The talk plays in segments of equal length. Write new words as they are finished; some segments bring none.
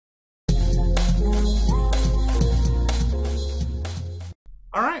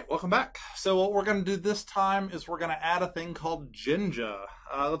All right, welcome back. So what we're going to do this time is we're going to add a thing called Jinja.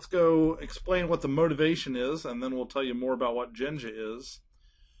 Let's go explain what the motivation is, and then we'll tell you more about what Jinja is.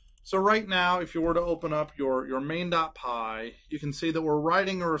 So right now, if you were to open up your main.py, you can see that we're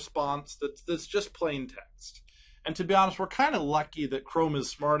writing a response that's just plain text. And to be honest, we're kind of lucky that Chrome is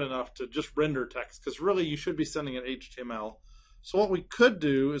smart enough to just render text, because really you should be sending it HTML. So what we could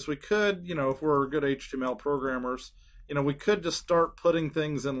do is we could, if we're good HTML programmers, we could just start putting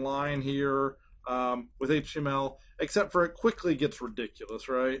things in line here with HTML, except for it quickly gets ridiculous,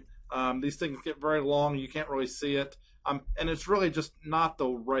 right? These things get very long, you can't really see it, and it's really just not the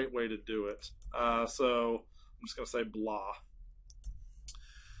right way to do it. So I'm just going to say blah.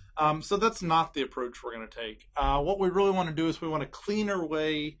 So that's not the approach we're going to take. What we really want to do is we want a cleaner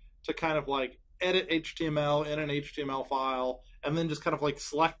way to kind of like edit HTML in an HTML file, and then just kind of like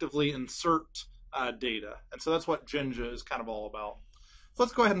selectively insert data. And so that's what Jinja is kind of all about. So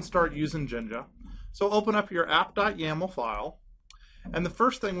let's go ahead and start using Jinja. So open up your app.yaml file. And the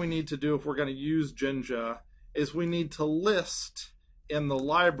first thing we need to do if we're going to use Jinja is we need to list in the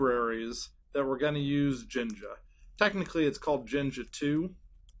libraries that we're going to use Jinja. Technically, it's called Jinja 2.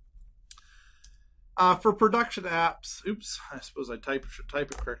 For production apps, I suppose I should type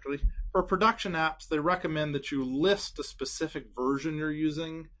it correctly. For production apps, they recommend that you list the specific version you're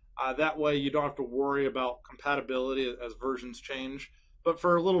using. That way you don't have to worry about compatibility as versions change. But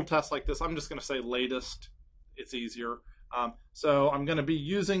for a little test like this, I'm just going to say latest. It's easier. So I'm going to be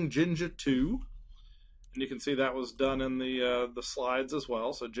using Jinja 2. And you can see that was done in the slides as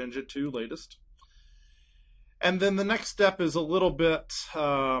well. So Jinja 2 latest. And then the next step is a little bit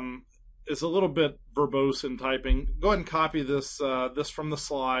verbose in typing. Go ahead and copy this from the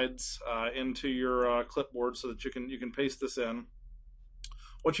slides into your clipboard so that you can paste this in.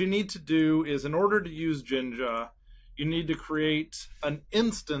 What you need to do is, in order to use Jinja, you need to create an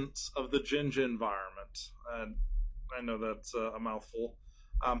instance of the Jinja environment. I know that's a mouthful.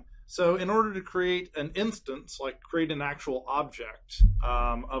 So in order to create an instance, like create an actual object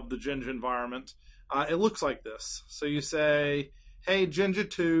of the Jinja environment, it looks like this. So you say, hey, Jinja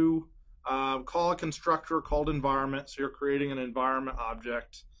 2, call a constructor called environment. So you're creating an environment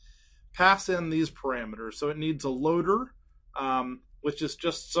object. Pass in these parameters. So it needs a loader, which is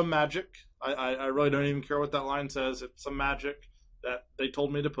just some magic. I really don't even care what that line says. It's some magic that they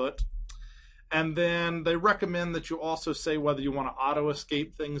told me to put. And then they recommend that you also say whether you want to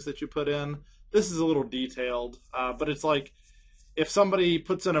auto-escape things that you put in. This is a little detailed, but it's like if somebody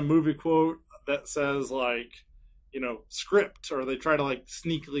puts in a movie quote that says like, script, or they try to like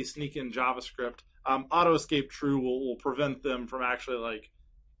sneakily sneak in JavaScript, auto-escape true will prevent them from actually like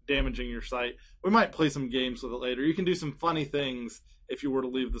damaging your site. We might play some games with it later. You can do some funny things if you were to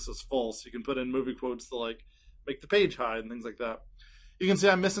leave this as false. You can put in movie quotes to like make the page hide and things like that. You can see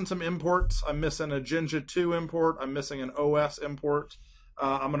I'm missing some imports. I'm missing a Jinja 2 import. I'm missing an OS import.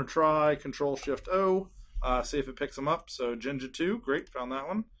 I'm going to try Control-Shift-O, see if it picks them up. So Jinja 2, great, found that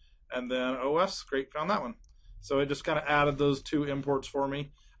one. And then OS, great, found that one. So it just kind of added those two imports for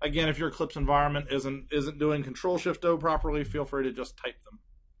me. Again, if your Eclipse environment isn't doing Control-Shift-O properly, feel free to just type them.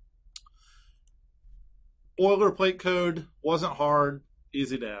 Boilerplate code, wasn't hard,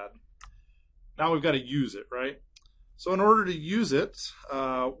 easy to add. Now we've got to use it, right? So in order to use it,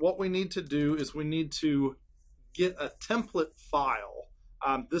 what we need to do is we need to get a template file.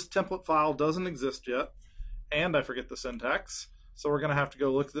 This template file doesn't exist yet, and I forget the syntax, so we're going to have to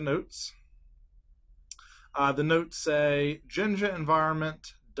go look at the notes. The notes say Jinja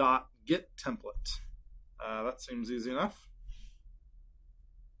environment.getTemplate. That seems easy enough.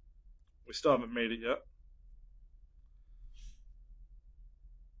 We still haven't made it yet.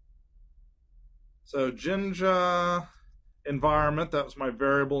 So Jinja environment, that was my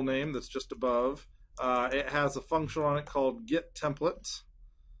variable name that's just above. It has a function on it called getTemplate.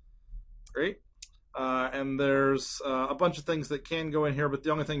 Great. And there's a bunch of things that can go in here, but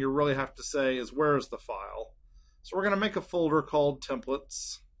the only thing you really have to say is where is the file. So we're going to make a folder called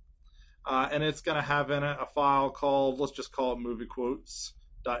templates, and it's going to have in it a file called, let's just call it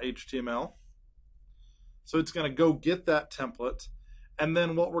moviequotes.html. So it's going to go get that template, and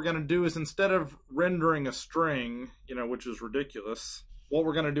then what we're going to do is, instead of rendering a string, which is ridiculous, what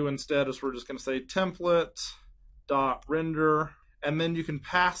we're going to do instead is we're just going to say template.render, and then you can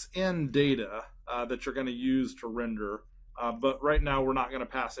pass in data that you're going to use to render. But right now we're not going to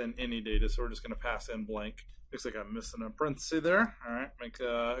pass in any data, so we're just going to pass in blank. Looks like I'm missing a parenthesis there. All right, make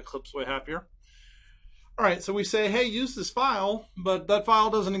Eclipse way happier. All right, so we say, hey, use this file, but that file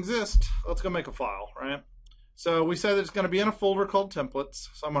doesn't exist. Let's go make a file, right? So we say that it's going to be in a folder called templates.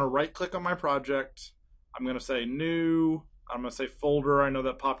 So I'm going to right click on my project. I'm going to say new I'm going to say folder. I know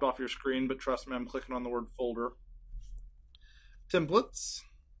that popped off your screen, but trust me, I'm clicking on the word folder. Templates.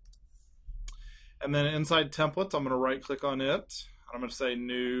 And then inside templates, I'm going to right click on it. I'm going to say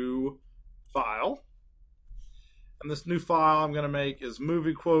new file. And this new file I'm going to make is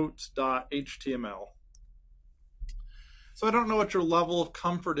moviequotes.html. So I don't know what your level of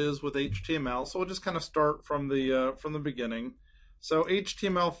comfort is with HTML, so we'll just kind of start from the beginning. So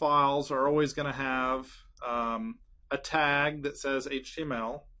HTML files are always going to have a tag that says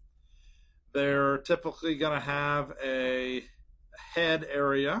HTML. They're typically going to have a head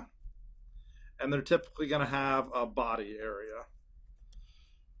area, and they're typically going to have a body area.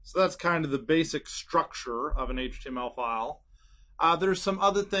 So that's kind of the basic structure of an HTML file. There's some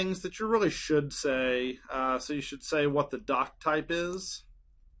other things that you really should say. So you should say what the doc type is.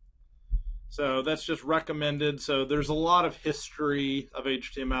 So that's just recommended. So there's a lot of history of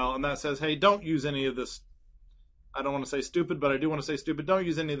HTML, and that says, hey, don't use any of this. I don't want to say stupid, but I do want to say stupid. Don't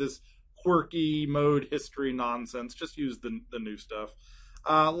use any of this quirky mode history nonsense. Just use the new stuff.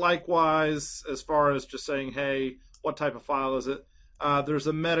 Likewise, as far as just saying, hey, what type of file is it? There's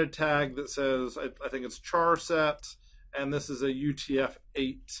a meta tag that says, I think it's char set, and this is a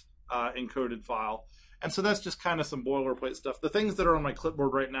UTF-8 encoded file. And so that's just kind of some boilerplate stuff. The things that are on my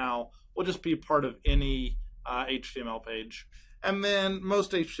clipboard right now will just be part of any HTML page. And then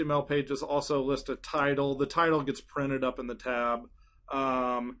most HTML pages also list a title. The title gets printed up in the tab.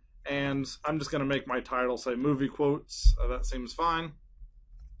 And I'm just going to make my title say movie quotes. That seems fine.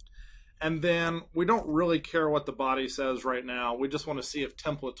 And then we don't really care what the body says right now. We just want to see if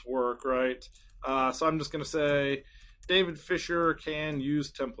templates work, right? So I'm just going to say David Fisher can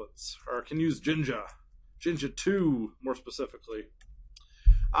use templates, or can use Jinja. Jinja 2, more specifically.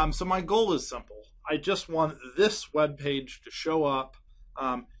 So my goal is simple. I just want this web page to show up.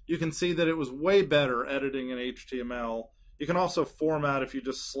 You can see that it was way better editing in HTML. You can also format if you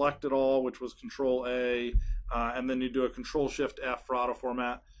just select it all, which was Control A, and then you do a Control Shift F for auto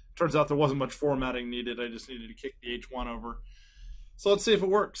format. Turns out there wasn't much formatting needed. I just needed to kick the H1 over. So let's see if it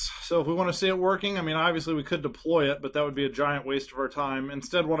works. So if we want to see it working, I mean, obviously we could deploy it, but that would be a giant waste of our time.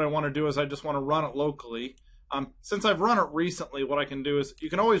 Instead, what I want to do is I just want to run it locally. Since I've run it recently, what I can do is you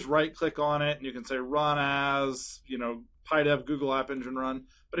can always right-click on it, and you can say run as, PyDev Google App Engine run.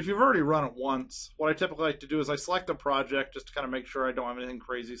 But if you've already run it once, what I typically like to do is I select a project just to kind of make sure I don't have anything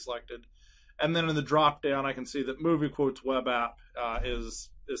crazy selected. And then in the drop-down, I can see that Movie Quotes Web App is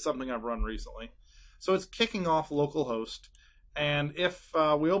something I've run recently. So it's kicking off localhost. And if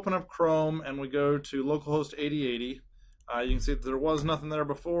we open up Chrome and we go to localhost 8080, you can see that there was nothing there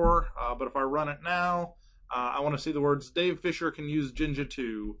before. But if I run it now, I want to see the words Dave Fisher can use Jinja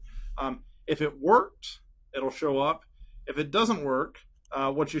 2. If it worked, it'll show up. If it doesn't work,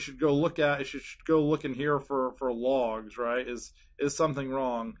 what you should go look at is you should go look in here for logs, right? Is something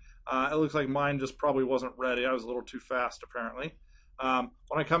wrong? It looks like mine just probably wasn't ready. I was a little too fast, apparently.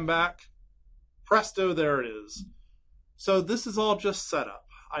 When I come back, presto, there it is. So this is all just setup.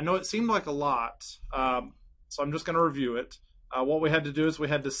 I know it seemed like a lot, so I'm just going to review it. What we had to do is we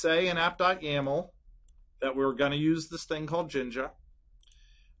had to say in app.yaml that we were going to use this thing called Jinja.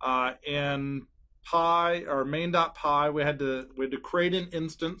 In Py or main.py, we had to create an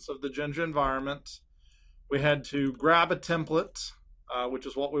instance of the Jinja environment. We had to grab a template, which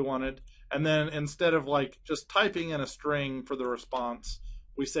is what we wanted, and then instead of just typing in a string for the response,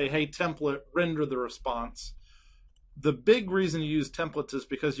 we say, hey, template, render the response. The big reason you use templates is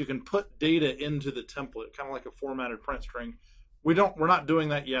because you can put data into the template, kind of like a formatted print string. We're not doing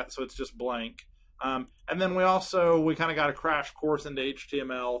that yet, so it's just blank. And then we kind of got a crash course into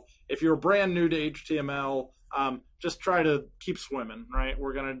HTML. If you're brand new to HTML, just try to keep swimming, right?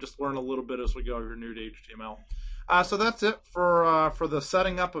 We're going to just learn a little bit as we go if you're new to HTML. So that's it for the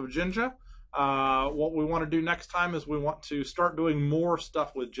setting up of Jinja. What we want to do next time is we want to start doing more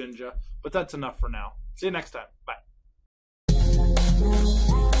stuff with Jinja, but that's enough for now. See you next time. Bye.